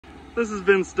This is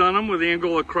Vince Dunham with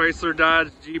Angola Chrysler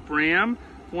Dodge Jeep Ram.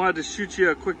 Wanted to shoot you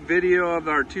a quick video of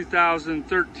our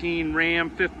 2013 Ram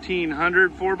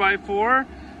 1500 4x4.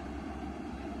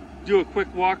 Do a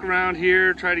quick walk around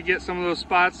here, try to get some of those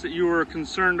spots that you were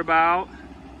concerned about.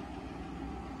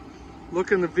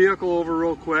 Looking the vehicle over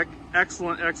real quick.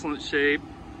 Excellent shape.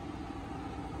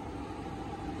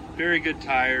 Very good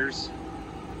tires.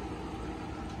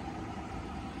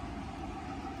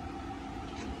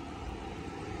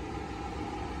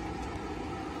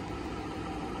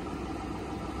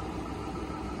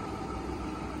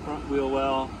 Front wheel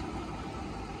well.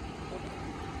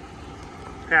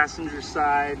 Passenger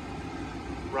side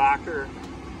rocker.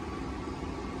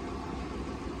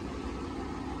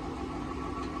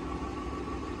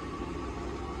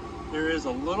 There is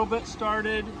a little bit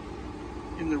started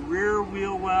in the rear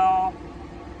wheel well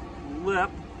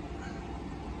lip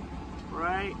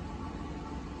right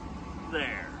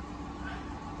there.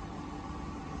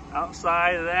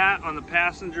 Outside of that, on the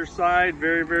passenger side,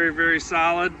 very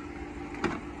solid.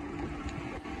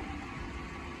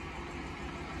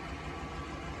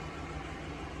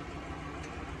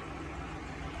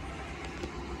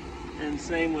 And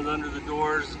same with under the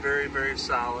doors, very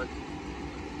solid.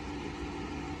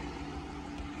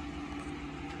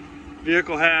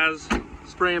 Vehicle has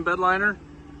spray and bed liner.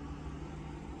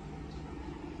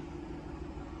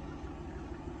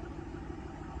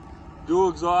 Dual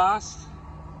exhaust.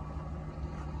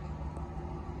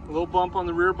 A little bump on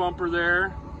the rear bumper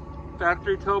there.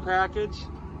 Factory tow package.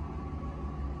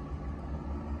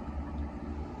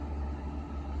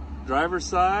 Driver's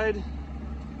side.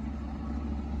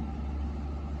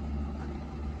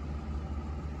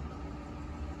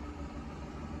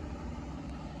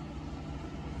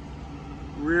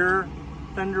 Rear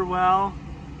fender well,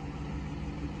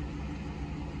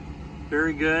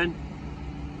 very good.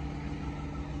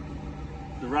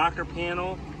 The rocker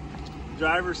panel,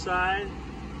 driver's side.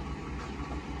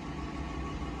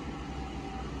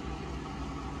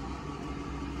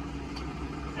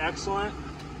 Excellent.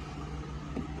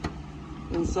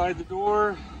 Inside the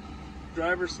door,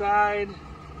 driver's side.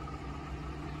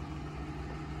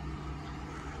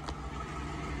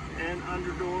 And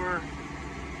under door.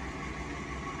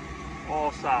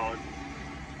 All solid.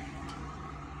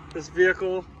 This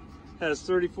vehicle has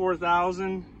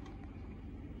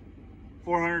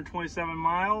 34,427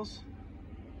 miles.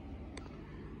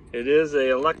 It is an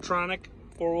electronic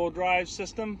four-wheel drive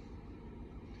system.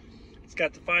 It's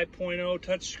got the 5.0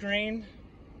 touchscreen,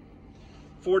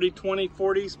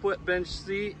 40-20-40 split bench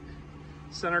seat,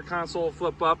 center console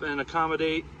flip up and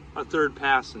accommodate a third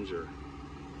passenger.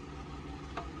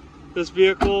 This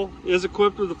vehicle is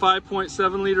equipped with a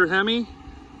 5.7 liter Hemi.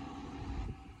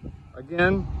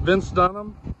 Again, Vince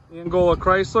Dunham, Angola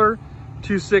Chrysler,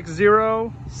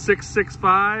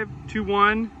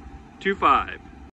 260-665-2125.